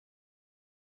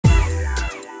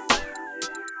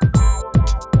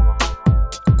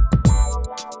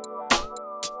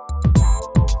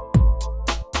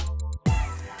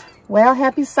Well,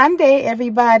 happy Sunday,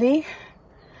 everybody.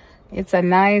 It's a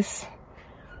nice,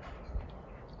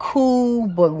 cool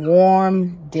but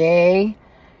warm day.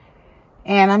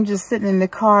 And I'm just sitting in the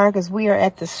car because we are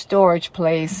at the storage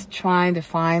place trying to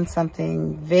find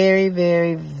something very,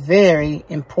 very, very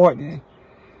important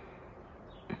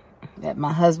that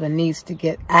my husband needs to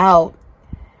get out.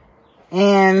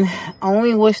 And I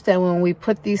only wish that when we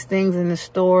put these things in the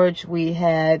storage, we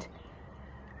had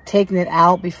taken it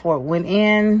out before it went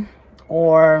in,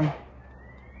 or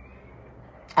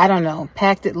I don't know,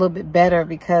 packed it a little bit better,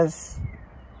 because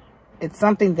it's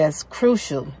something that's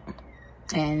crucial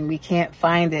and we can't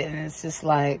find it. And it's just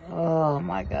like, oh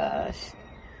my gosh,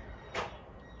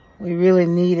 we really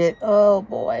need it. Oh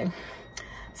boy.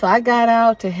 So I got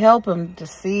out to help him, to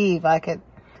see if I could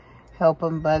help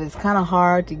him, but it's kind of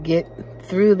hard to get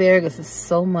through there because there's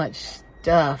so much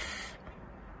stuff.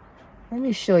 Let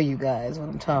me show you guys what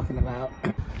I'm talking about.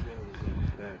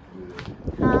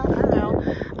 I know.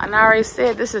 And I already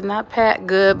said this is not packed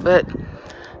good, but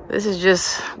this is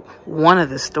just one of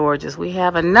the storages. We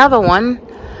have another one.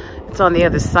 It's on the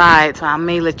other side, so I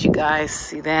may let you guys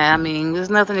see that. I mean, there's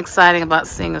nothing exciting about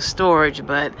seeing a storage,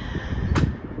 but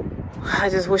I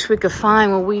just wish we could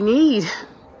find what we need.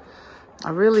 I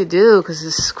really do, because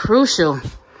it's crucial.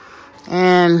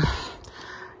 And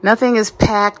nothing is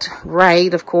packed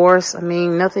right, of course. I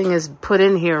mean, nothing is put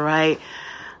in here right.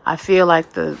 I feel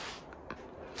like the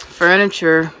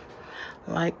furniture,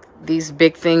 like these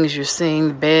big things you're seeing,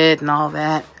 the bed and all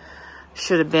that,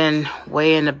 should have been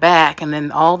way in the back. And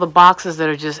then all the boxes that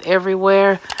are just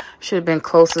everywhere should have been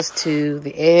closest to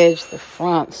the edge, the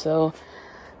front. So,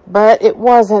 but it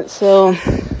wasn't. So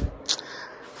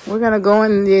we're going to go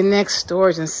in the next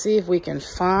storage and see if we can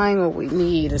find what we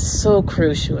need. It's so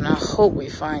crucial, and I hope we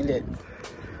find it.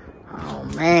 Oh,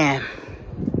 man.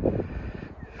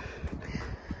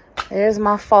 There's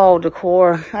my fall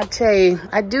decor. I tell you,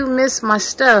 I do miss my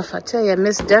stuff. I tell you, I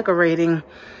miss decorating.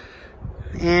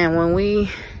 And when we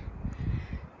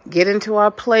get into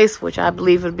our place, which I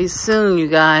believe will be soon, you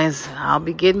guys, I'll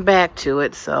be getting back to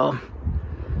it, so.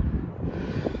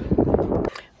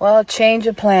 Well, change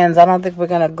of plans. I don't think we're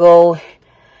going to go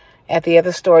at the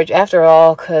other storage after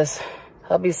all, because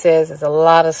hubby says there's a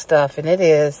lot of stuff, and it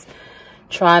is.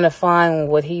 Trying to find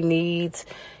what he needs.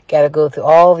 Got to go through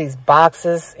all these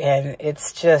boxes, and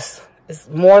it's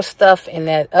more stuff in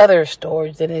that other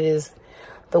storage than it is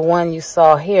the one you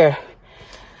saw here.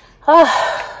 I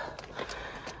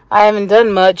haven't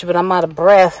done much, but I'm out of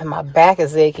breath and my back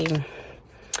is aching.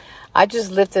 I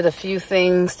just lifted a few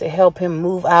things to help him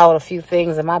move out a few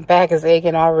things, and my back is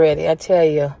aching already, I tell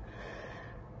you.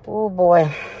 Oh boy.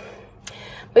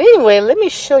 But anyway, let me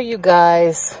show you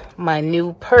guys my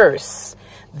new purse.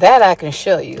 That I can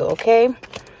show you, okay?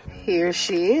 Here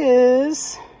she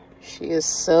is. She is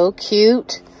so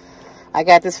cute. I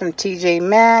got this from TJ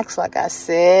Maxx, like I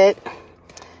said.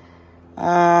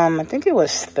 I think it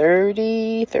was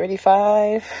 30,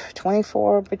 35,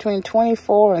 24, between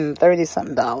 24 and 30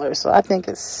 something dollars. So I think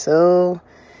it's so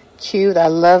cute. I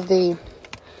love the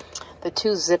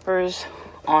two zippers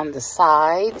on the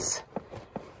sides.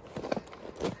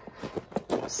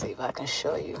 Let's see if I can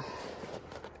show you.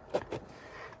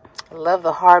 I love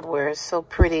the hardware. It's so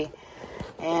pretty.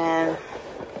 And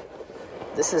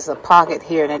this is a pocket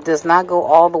here, and it does not go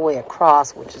all the way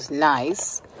across, which is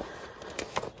nice.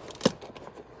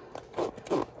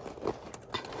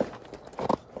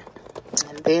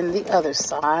 And then the other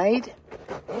side.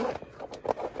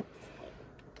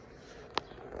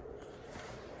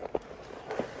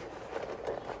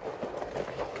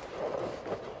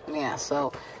 Yeah,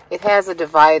 so it has a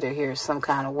divider here some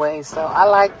kind of way, so I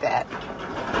like that.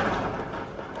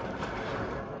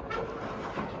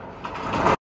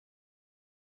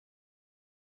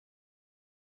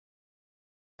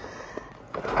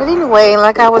 But anyway,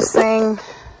 like I was saying,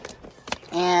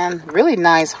 and really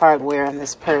nice hardware in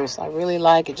this purse. I really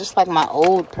like it, just like my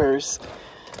old purse.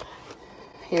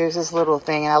 Here's this little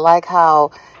thing, and I like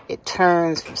how it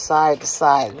turns from side to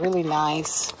side. Really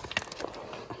nice.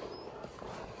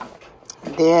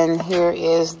 Then here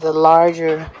is the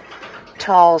larger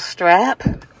tall strap,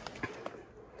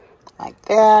 like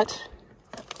that.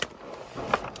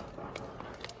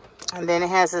 And then it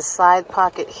has a side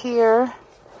pocket here.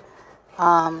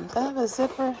 Does that have a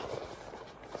zipper?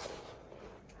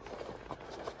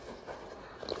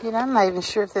 You know, I'm not even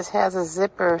sure if this has a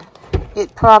zipper.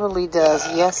 It probably does.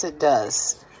 Yes, it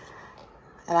does.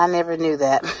 And I never knew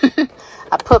that.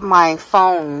 I put my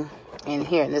phone in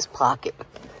here in this pocket.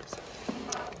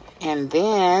 And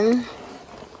then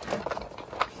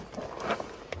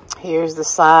here's the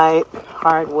side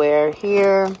hardware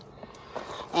here.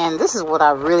 And this is what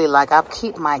I really like. I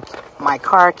keep my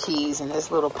car keys in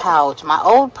this little pouch. My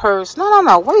old purse.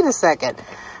 No, wait a second.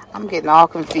 I'm getting all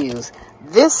confused.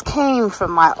 This came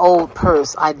from my old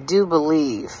purse, I do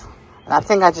believe. And I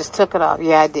think I just took it off.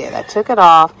 Yeah, I did. I took it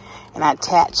off and I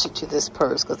attached it to this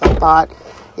purse because I thought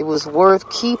it was worth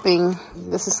keeping.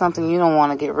 This is something you don't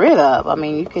want to get rid of. I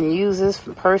mean, you can use this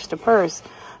from purse to purse.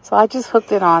 So I just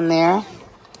hooked it on there.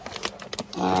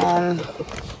 And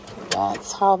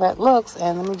that's how that looks.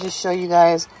 And let me just show you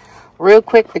guys real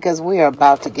quick because we are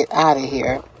about to get out of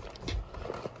here.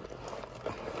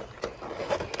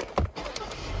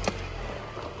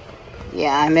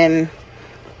 Yeah, and then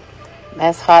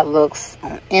that's how it looks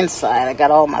on the inside. I got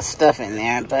all my stuff in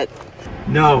there, but...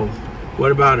 No.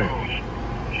 What about her?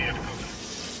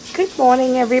 Good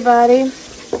morning, everybody.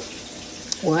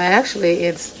 Well, actually,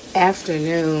 it's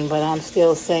afternoon, but I'm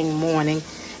still saying morning.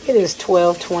 It is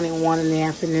 12:21 in the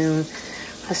afternoon.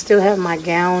 I still have my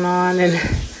gown on, and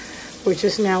we're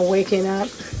just now waking up.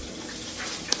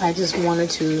 I just wanted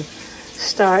to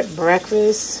start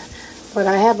breakfast, but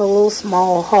I have a little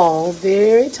small haul,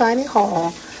 very tiny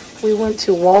haul. We went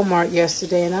to Walmart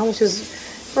yesterday, and I was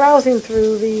just browsing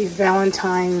through the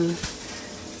Valentine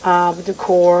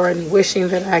decor and wishing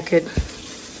that I could,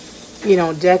 you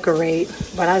know, decorate.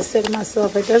 But I said to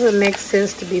myself, it doesn't make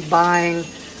sense to be buying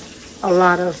a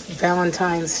lot of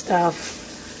Valentine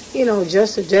stuff, you know,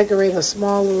 just to decorate a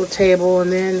small little table.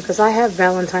 And then, because I have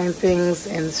Valentine things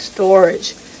in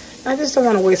storage, I just don't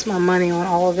want to waste my money on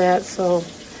all of that. So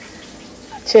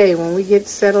I tell you, when we get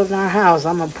settled in our house,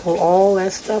 I'm going to pull all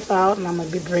that stuff out and I'm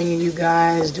going to be bringing you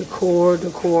guys decor.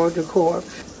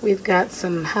 We've got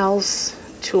some house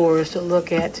tours to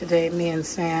look at today, me and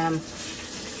Sam.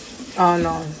 Oh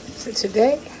no, is it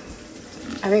today?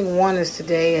 I think one is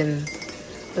today and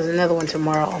there's another one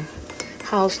tomorrow.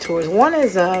 House tours. One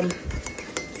is a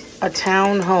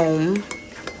town home.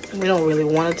 We don't really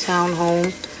want a town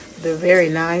home. They're very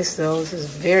nice though. This is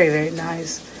very, very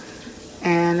nice.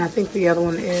 And I think the other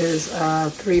one is a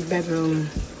 3-bedroom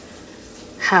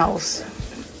house.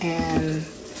 And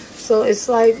so it's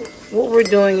like what we're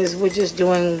doing is we're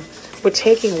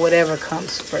taking whatever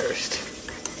comes first.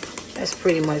 That's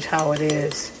pretty much how it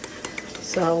is.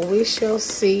 So we shall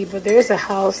see. But there's a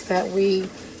house that we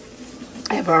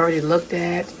have already looked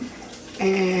at,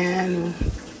 and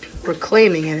we're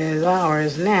claiming it as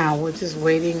ours now. We're just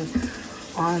waiting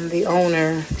on the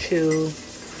owner to,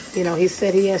 you know, he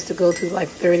said he has to go through like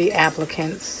 30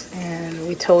 applicants, and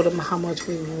we told him how much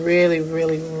we really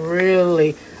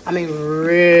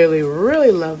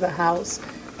love the house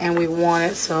and we want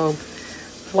it. So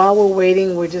while we're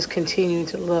waiting, we're just continuing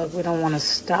to look. We don't want to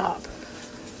stop.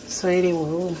 So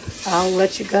anyway, I'll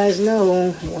let you guys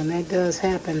know when that does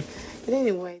happen. But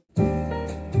anyway.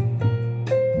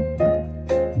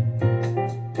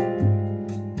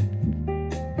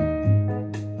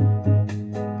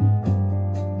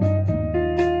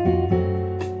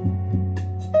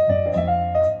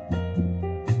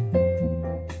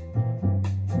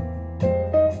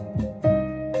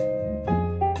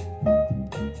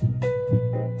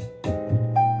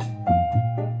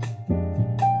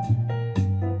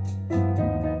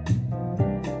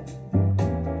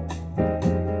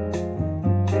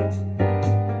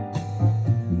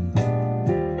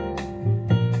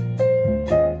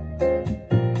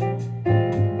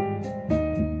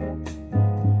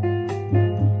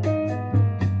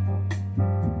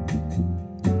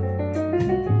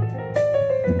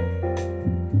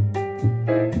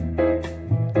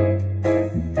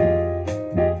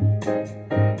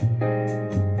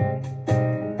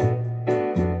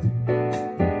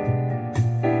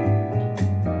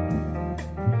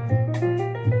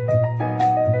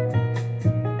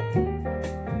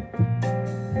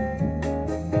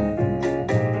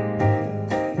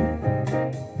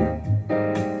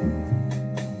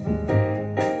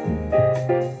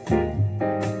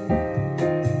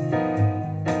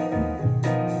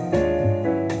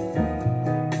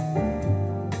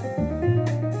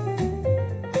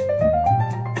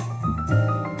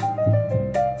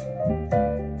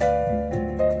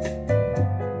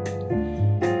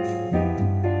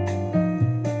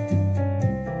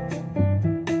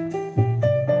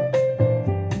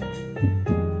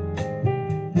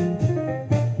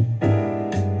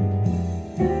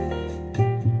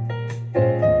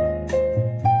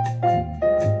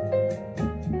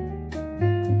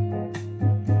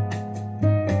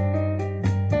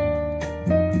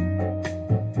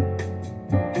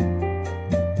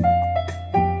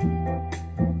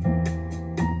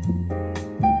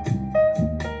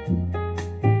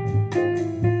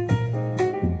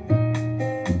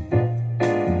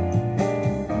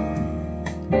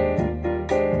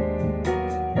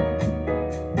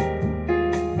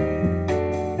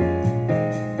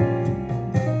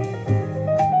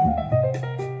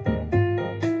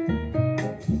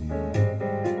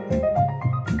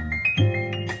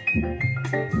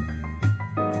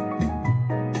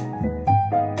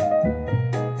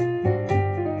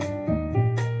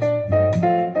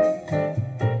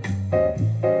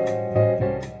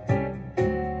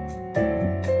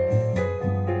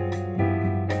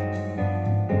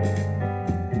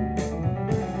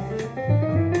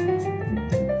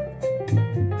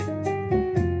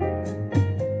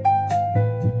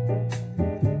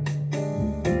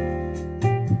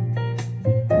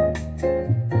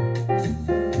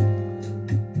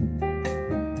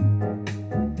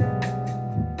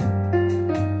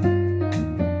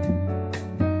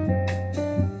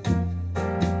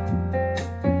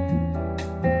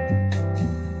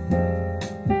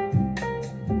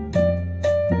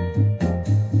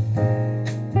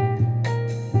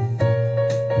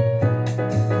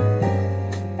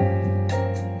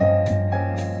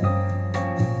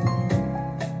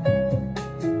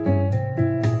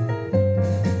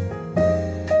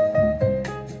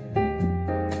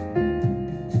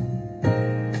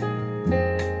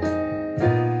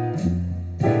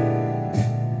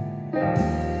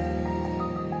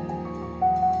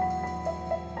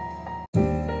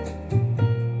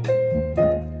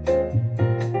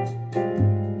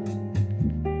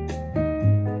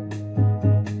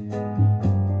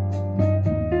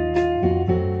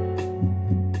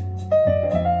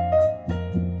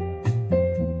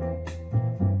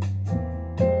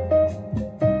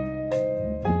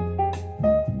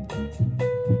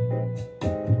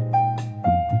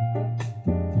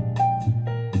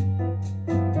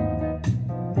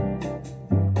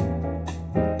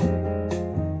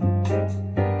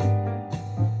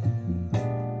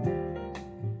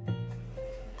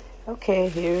 Okay,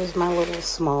 here's my little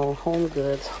small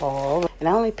HomeGoods haul. And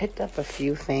I only picked up a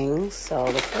few things.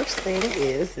 So the first thing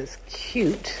is this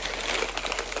cute,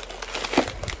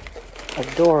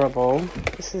 adorable,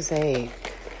 this is a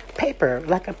paper,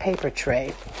 like a paper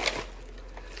tray.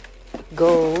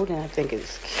 Gold, and I think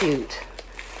it's cute.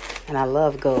 And I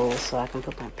love gold, so I can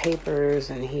put my papers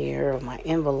in here, or my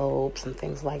envelopes and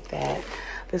things like that.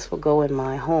 This will go in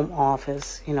my home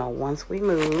office, you know, once we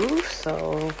move.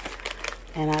 So,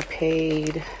 and I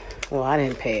paid, well, I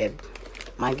didn't pay it.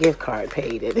 My gift card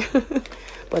paid it.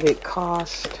 But it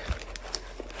cost,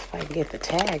 if I can get the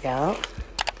tag out,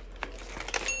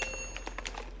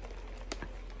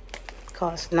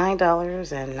 cost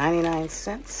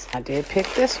 $9.99. I did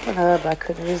pick this one up. I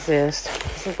couldn't resist.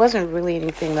 It wasn't really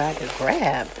anything that I could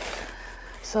grab.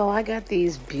 So I got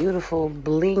these beautiful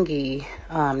blingy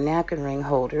napkin ring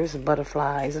holders,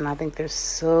 butterflies, and I think they're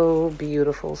so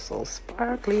beautiful, so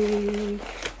sparkly.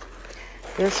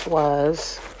 This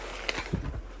was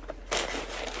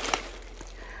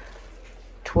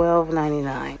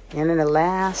 $12.99. And then the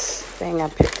last thing I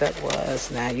picked up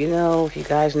was, now you know, if you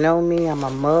guys know me, I'm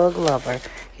a mug lover.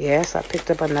 Yes, I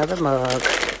picked up another mug.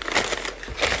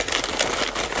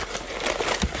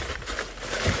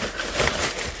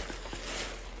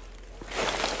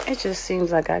 It just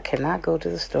seems like I cannot go to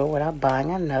the store without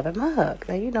buying another mug.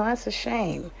 Now, you know, that's a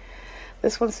shame.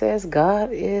 This one says,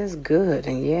 God is good.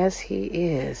 And yes, He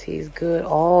is. He's good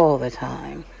all the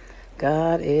time.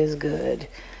 God is good.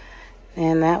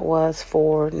 And that was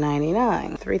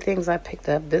 $4.99. 3 things I picked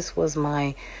up. This was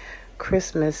my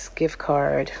Christmas gift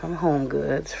card from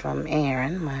HomeGoods from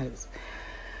Aaron, my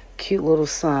cute little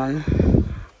son.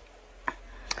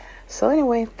 So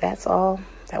anyway, that's all.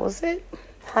 That was it.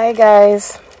 Hi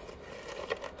guys.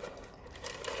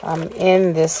 I'm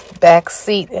in this back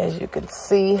seat, as you can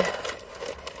see,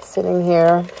 sitting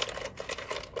here.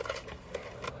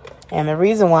 And the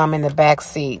reason why I'm in the back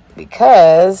seat,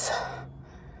 because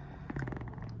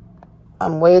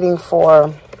I'm waiting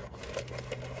for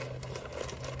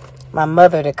my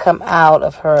mother to come out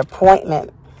of her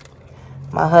appointment.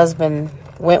 My husband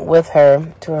went with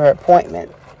her to her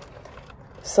appointment.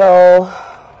 So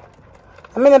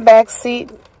I'm in the back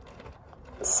seat,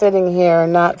 sitting here,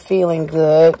 not feeling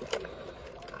good.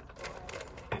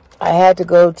 I had to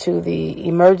go to the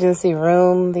emergency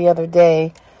room the other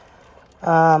day,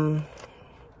 and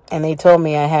they told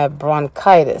me I have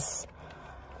bronchitis.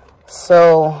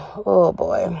 So, oh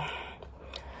boy,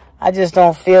 I just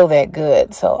don't feel that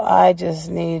good. So I just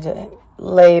need to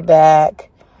lay back.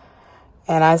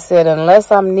 And I said,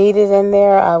 unless I'm needed in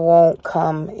there, I won't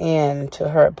come in to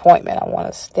her appointment. I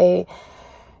want to stay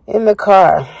in the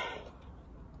car.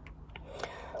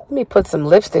 Let me put some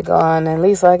lipstick on. At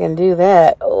least I can do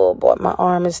that. Oh boy, my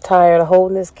arm is tired of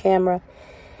holding this camera.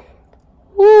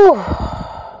 Woo.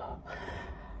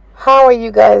 How are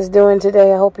you guys doing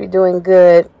today? I hope you're doing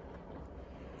good.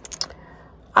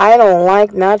 I don't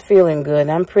like not feeling good.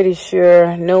 I'm pretty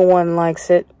sure no one likes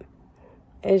it.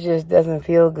 It just doesn't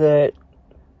feel good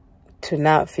to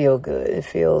not feel good. It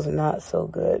feels not so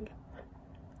good.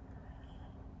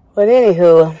 But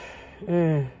anywho,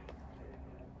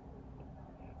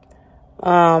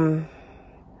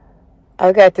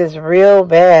 I got this real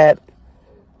bad.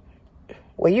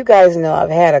 Well, you guys know I've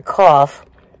had a cough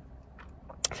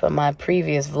from my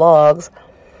previous vlogs.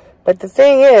 But the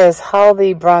thing is, how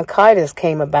the bronchitis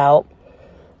came about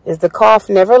is the cough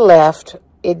never left.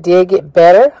 It did get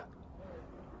better.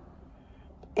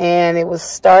 And it was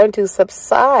starting to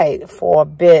subside for a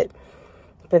bit.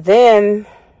 But then,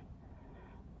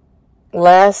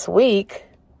 last week,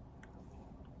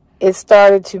 it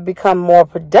started to become more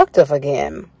productive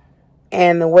again.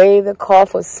 And the way the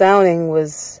cough was sounding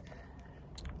was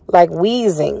like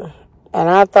wheezing. And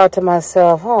I thought to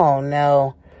myself, oh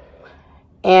no.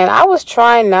 And I was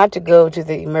trying not to go to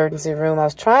the emergency room. I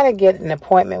was trying to get an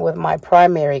appointment with my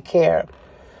primary care.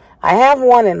 I have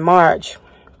one in March,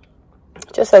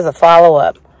 just as a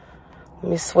follow-up.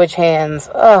 Let me switch hands.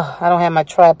 Oh, I don't have my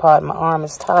tripod. My arm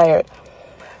is tired.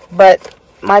 But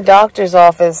my doctor's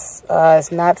office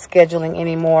is not scheduling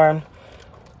any more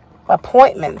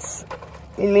appointments,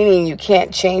 meaning you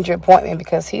can't change your appointment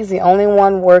because he's the only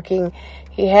one working.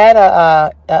 He had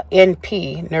a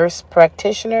NP, nurse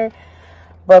practitioner,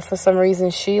 but for some reason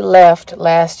she left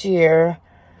last year,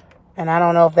 and I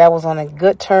don't know if that was on a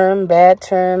good term, bad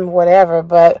term, whatever,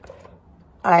 but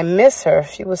I miss her.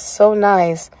 She was so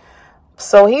nice.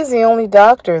 So he's the only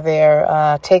doctor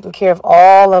there taking care of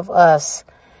all of us,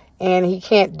 and he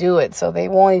can't do it, so they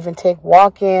won't even take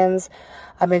walk-ins.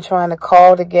 I've been trying to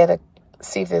call to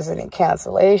see if there's any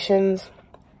cancellations.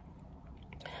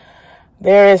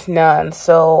 There is none.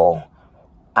 So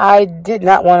I did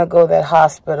not want to go to that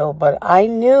hospital, but I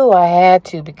knew I had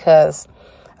to because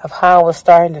of how I was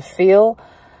starting to feel.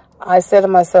 I said to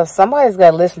myself, somebody's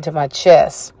got to listen to my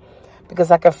chest,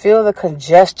 because I could feel the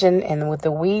congestion, and with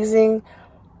the wheezing,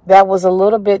 that was a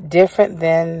little bit different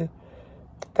than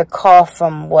the cough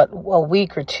from a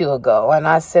week or two ago. And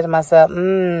I said to myself,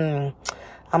 I'm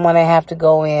going to have to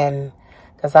go in,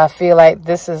 because I feel like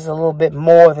this is a little bit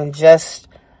more than just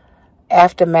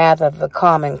aftermath of the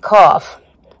common cough.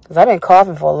 Because I've been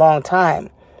coughing for a long time,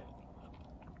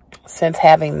 since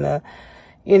having the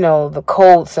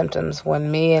cold symptoms. When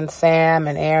me and Sam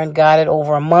and Aaron got it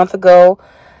over a month ago,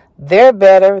 they're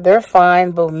better, they're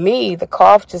fine. But me, the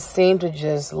cough just seemed to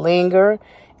just linger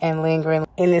and linger.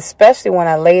 And especially when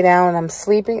I lay down and I'm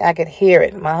sleeping, I could hear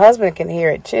it. My husband can hear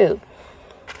it too.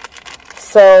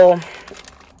 So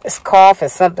this cough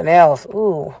is something else.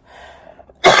 Ooh.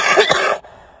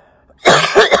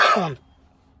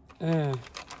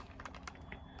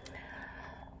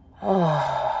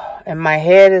 Oh, and my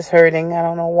head is hurting. I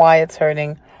don't know why it's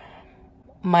hurting.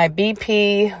 My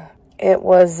BP, it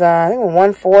was I think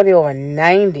 140 over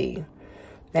 90.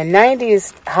 Now 90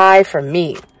 is high for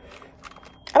me.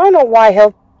 I don't know why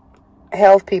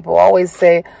health people always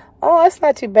say, oh, that's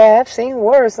not too bad, I've seen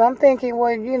worse. I'm thinking,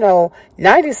 well,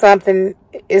 90 something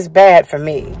is bad for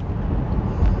me.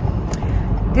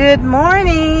 Good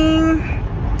morning,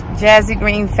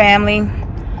 Jazigreen family.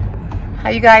 How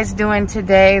you guys doing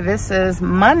today? This is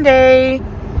Monday,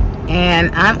 and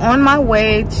I'm on my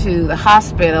way to the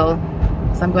hospital.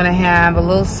 So I'm going to have a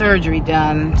little surgery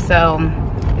done. So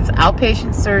it's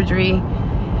outpatient surgery,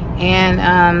 and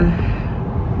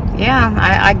yeah,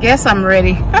 I guess I'm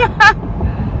ready.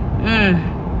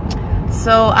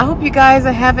 So I hope you guys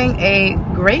are having a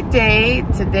great day.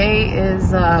 Today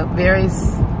is very,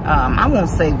 I won't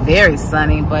say very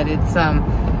sunny, but it's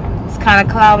kind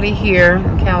of cloudy here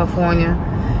in California.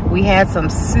 We had some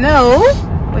snow,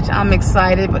 which I'm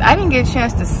excited, but I didn't get a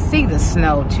chance to see the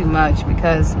snow too much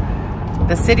because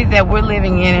the city that we're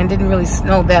living in, it didn't really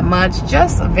snow that much,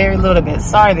 just a very little bit.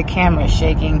 Sorry, the camera is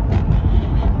shaking.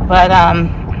 But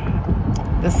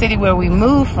the city where we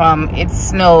moved from, it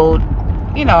snowed,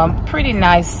 pretty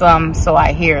nice so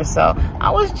I hear. So I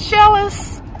was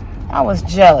jealous.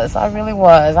 I really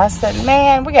was. I said,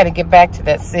 man, we got to get back to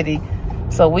that city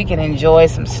so we can enjoy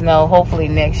some snow, hopefully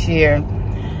next year.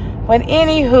 But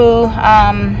anywho,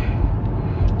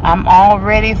 I'm all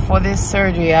ready for this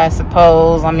surgery, I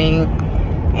suppose. I mean,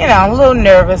 I'm a little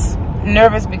nervous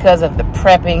because of the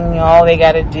prepping, all they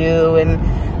got to do, and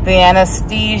the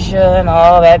anesthesia and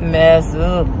all that mess.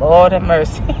 Ooh, Lord have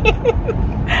mercy.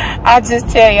 I just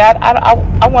tell you,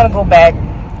 I want to go back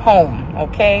home,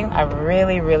 okay? I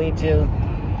really, really do.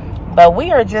 But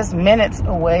we are just minutes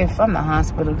away from the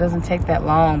hospital. It doesn't take that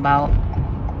long, about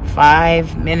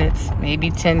 5 minutes,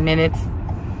 maybe 10 minutes.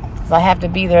 So I have to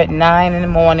be there at 9 in the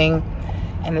morning,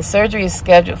 and the surgery is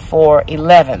scheduled for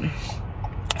 11.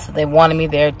 So they wanted me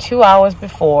there 2 hours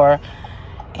before,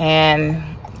 and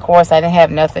of course I didn't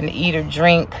have nothing to eat or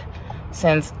drink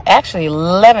since actually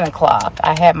 11 o'clock.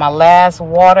 I had my last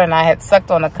water, and I had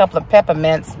sucked on a couple of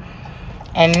peppermints,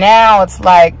 and now it's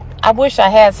like I wish I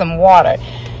had some water.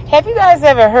 Have you guys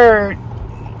ever heard,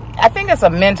 I think it's a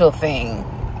mental thing,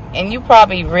 and you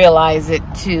probably realize it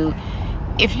too.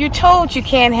 If you're told you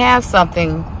can't have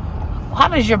something, how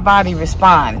does your body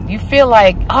respond? You feel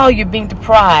like, oh, you're being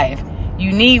deprived.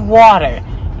 You need water.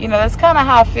 That's kind of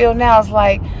how I feel now. It's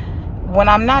like when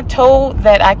I'm not told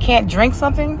that I can't drink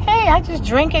something, hey, I just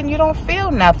drink it and you don't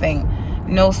feel nothing.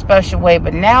 No special way.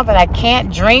 But now that I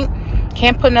can't drink,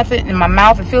 can't put nothing in my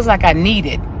mouth, it feels like I need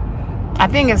it. I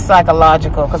think it's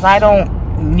psychological because I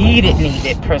don't need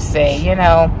it per se,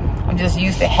 I'm just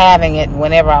used to having it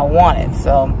whenever I want it.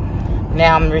 So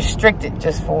now I'm restricted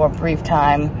just for a brief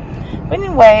time. But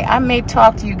anyway, I may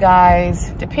talk to you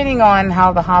guys depending on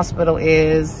how the hospital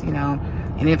is,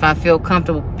 and if I feel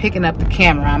comfortable picking up the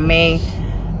camera, I may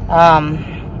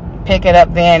pick it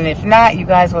up then. If not, you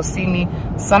guys will see me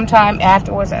sometime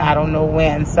afterwards, and I don't know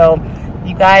when. So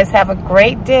you guys have a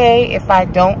great day if I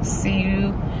don't see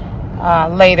you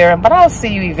later, but I'll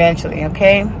see you eventually,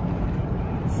 okay?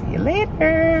 See you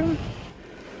later.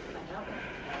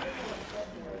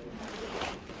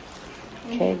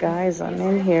 Okay, guys, I'm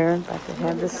in here, about to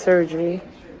have this surgery.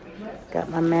 Got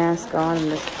my mask on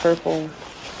and this purple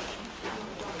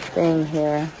thing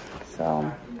here. So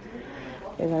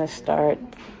they're gonna start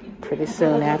pretty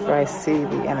soon after I see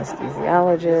the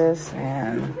anesthesiologist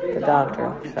and the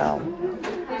doctor. So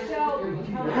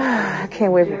I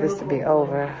can't wait for this to be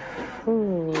over.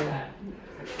 Ooh.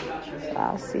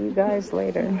 I'll see you guys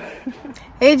later.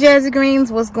 Hey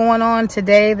Jazigreens, what's going on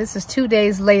today? This is 2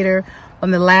 days later from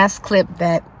the last clip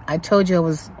that I told you I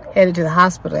was headed to the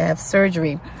hospital to have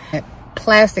surgery. That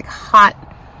plastic hot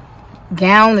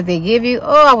gown that they give you.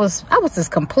 Oh, I was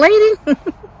just complaining.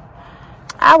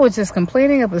 I was just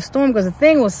complaining up a storm because the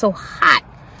thing was so hot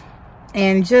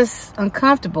and just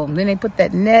uncomfortable. And then they put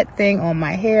that net thing on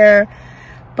my hair.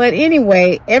 But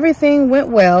anyway, everything went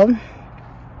well.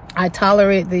 I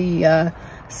tolerated the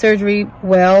surgery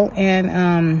well,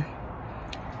 and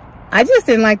I just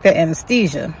didn't like the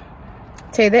anesthesia.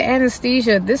 Tell you, the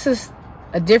anesthesia, this is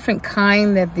a different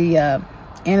kind that the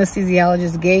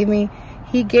anesthesiologist gave me.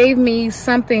 He gave me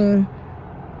something,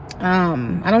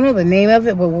 I don't know the name of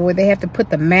it, but where they have to put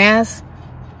the mask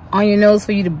on your nose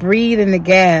for you to breathe in the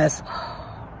gas.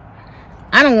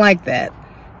 I don't like that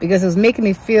because it was making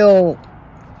me feel,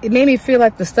 it made me feel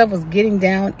like the stuff was getting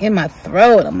down in my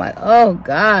throat. I'm like, oh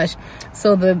gosh.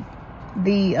 So the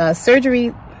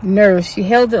surgery nurse, she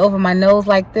held it over my nose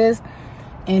like this,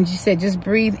 and she said, just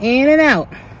breathe in and out.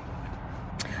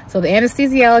 So the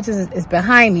anesthesiologist is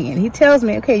behind me, and he tells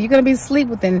me, okay, you're going to be asleep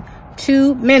within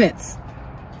 2 minutes.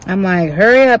 I'm like,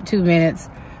 hurry up 2 minutes,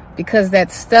 because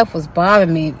that stuff was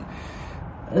bothering me.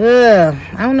 Ugh.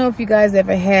 I don't know if you guys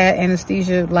ever had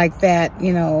anesthesia like that,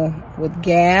 you know, with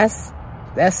gas.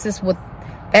 That's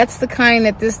the kind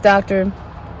that this doctor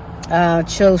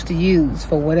chose to use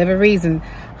for whatever reason.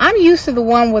 I'm used to the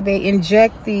one where they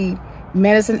inject the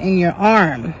medicine in your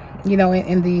arm, you know,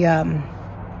 in the,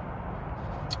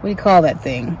 what do you call that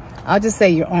thing? I'll just say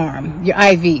your arm, your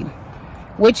IV,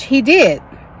 which he did,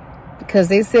 because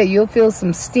they said you'll feel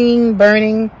some sting,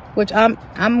 burning, which I'm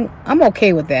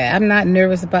okay with that. I'm not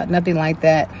nervous about nothing like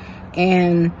that.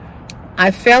 And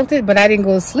I felt it, but I didn't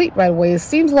go to sleep right away. It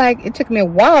seems like it took me a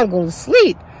while to go to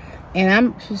sleep.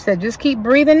 And she said, just keep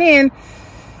breathing in.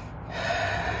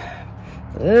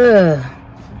 Ugh.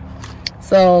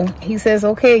 So he says,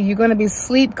 okay, you're going to be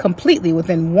asleep completely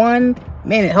within 1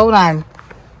 minute. Hold on.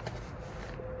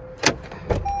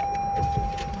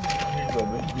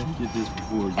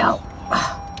 Oh,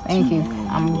 thank you.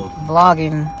 I'm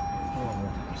vlogging.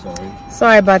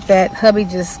 Sorry about that. Hubby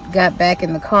just got back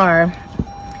in the car.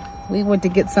 We went to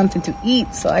get something to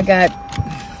eat, so I got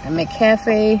a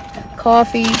McCafe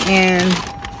coffee, and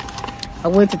I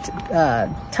went to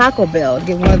Taco Bell to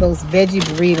get one of those veggie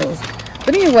burritos.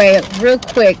 But anyway, real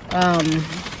quick,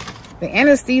 the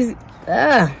anesthesia.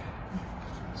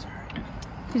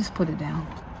 Just put it down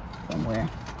somewhere.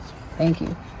 Thank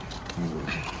you.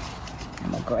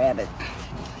 I'm gonna grab it.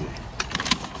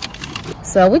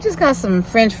 So we just got some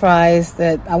French fries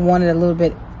that I wanted a little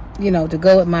bit, you know, to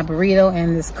go with my burrito,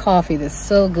 and this coffee that's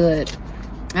so good.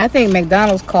 I think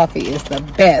McDonald's coffee is the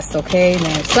best, okay?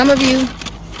 Now, some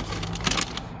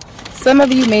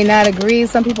of you may not agree.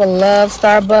 Some people love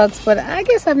Starbucks, but I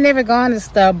guess I've never gone to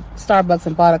Starbucks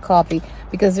and bought a coffee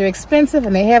because they're expensive,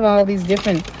 and they have all these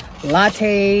different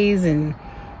lattes and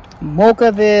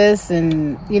mocha this,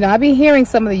 and you know, I've been hearing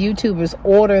some of the YouTubers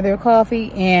order their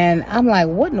coffee, and I'm like,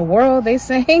 what in the world they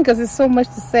saying? Because there's so much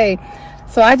to say.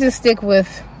 So I just stick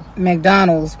with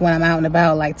McDonald's when I'm out and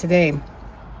about, like today.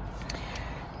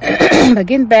 But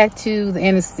getting back to the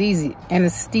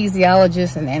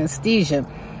anesthesiologist and anesthesia,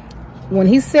 when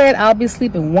he said I'll be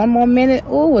sleeping 1 more minute,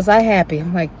 oh, was I happy.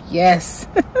 I'm like, yes.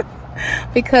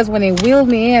 Because when they wheeled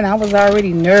me in, I was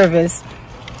already nervous.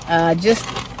 Just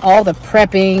all the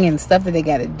prepping and stuff that they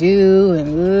got to do,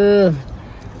 and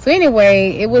so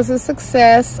anyway, it was a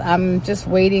success. I'm just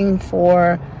waiting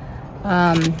for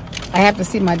I have to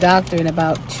see my doctor in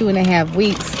about 2.5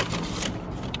 weeks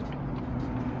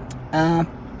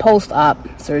post-op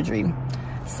surgery.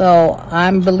 So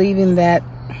I'm believing that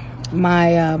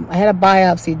my I had a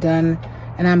biopsy done,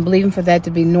 and I'm believing for that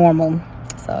to be normal.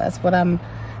 So that's what I'm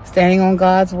standing on,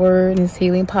 God's word and his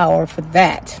healing power for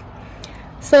that.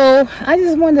 So I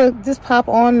just wanted to pop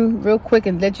on real quick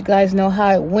and let you guys know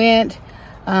how it went.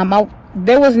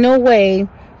 There was no way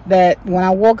that when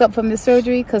I woke up from the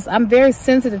surgery, because I'm very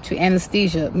sensitive to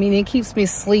anesthesia, meaning it keeps me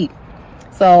asleep.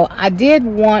 So I did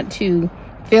want to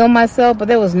film myself, but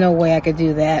there was no way I could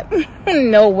do that.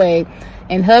 No way.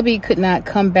 And hubby could not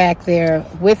come back there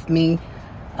with me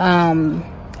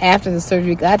after the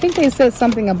surgery. I think they said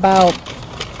something about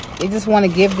they just want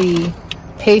to give the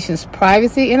patient's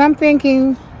privacy, and I'm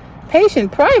thinking,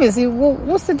 patient privacy? Well,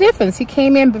 what's the difference? He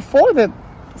came in before the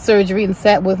surgery and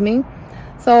sat with me.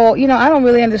 So, you know, I don't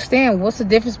really understand what's the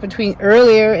difference between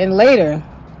earlier and later.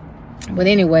 But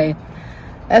anyway,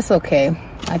 that's okay.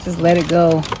 I just let it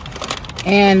go.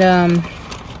 And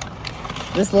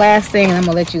this last thing, I'm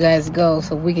gonna let you guys go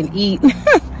so we can eat.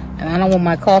 And I don't want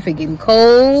my coffee getting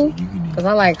cold. because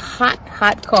I like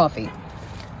hot coffee.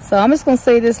 So I'm just gonna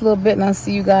say this a little bit, and I'll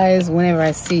see you guys whenever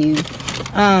I see you.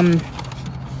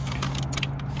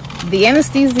 The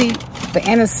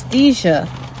anesthesia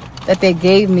that they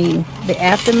gave me, the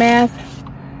aftermath,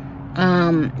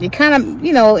 it kind of,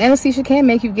 you know, anesthesia can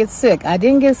make you get sick. I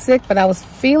didn't get sick, but I was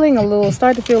feeling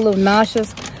started to feel a little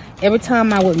nauseous every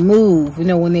time I would move. You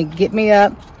know, when they get me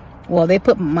up, well, they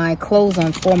put my clothes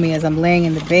on for me as I'm laying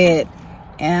in the bed,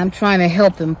 and I'm trying to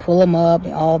help them pull them up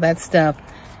and all that stuff.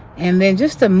 And then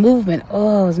just the movement,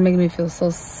 oh, it was making me feel so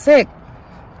sick.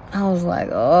 I was like,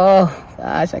 oh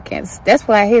gosh, I can't. That's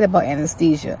what I hate about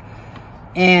anesthesia.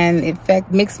 And in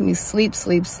fact, makes me sleep.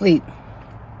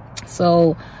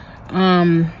 So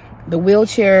the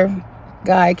wheelchair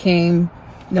guy came,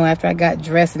 you know, after I got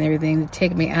dressed and everything, to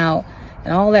take me out,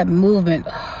 and all that movement,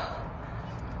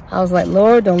 I was like,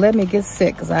 Lord, don't let me get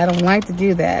sick, because I don't like to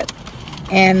do that.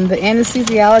 And the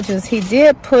anesthesiologist, he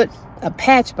did put a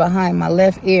patch behind my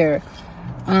left ear.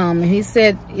 He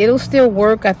said it'll still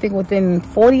work, I think within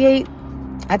 2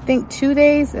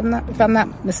 days, if I'm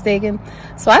not mistaken.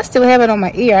 So I still have it on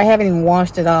my ear. I haven't even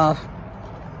washed it off,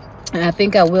 and I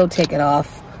think I will take it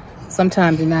off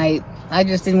sometime tonight. I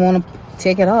just didn't want to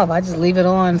take it off. I just leave it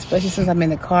on, especially since I'm in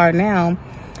the car now,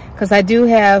 because I do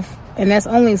have, and that's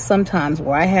only sometimes,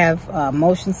 where I have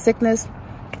motion sickness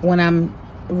when I'm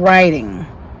riding.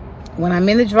 When I'm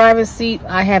in the driver's seat,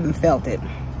 I haven't felt it.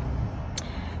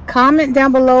 Comment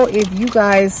down below if you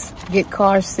guys get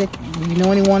car sick. Do you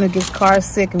know anyone who gets car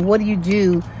sick, and what do you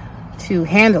do to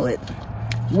handle it?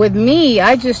 With me,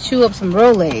 I just chew up some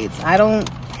Rolaids. I don't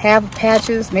have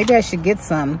patches. Maybe I should get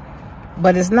some,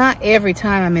 but it's not every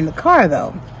time I'm in the car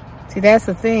though. See, that's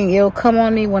the thing. It'll come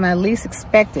on me when I least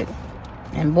expect it,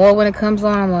 and boy, when it comes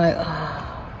on, I'm like, oh.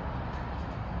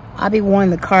 I'll be wanting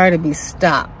the car to be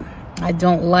stopped. I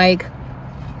don't like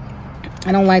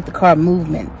the car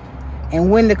movement. And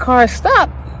when the car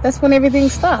stops, that's when everything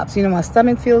stops. You know, my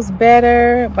stomach feels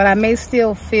better, but I may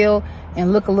still feel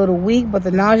and look a little weak, but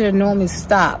the nausea normally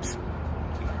stops.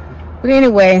 But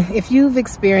anyway, if you've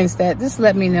experienced that, just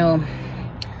let me know.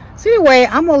 So anyway,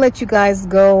 I'm gonna let you guys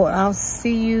go. I'll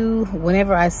see you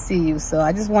whenever I see you. So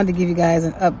I just wanted to give you guys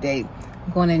an update.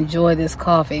 I'm gonna enjoy this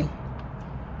coffee.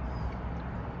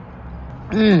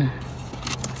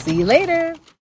 See you later.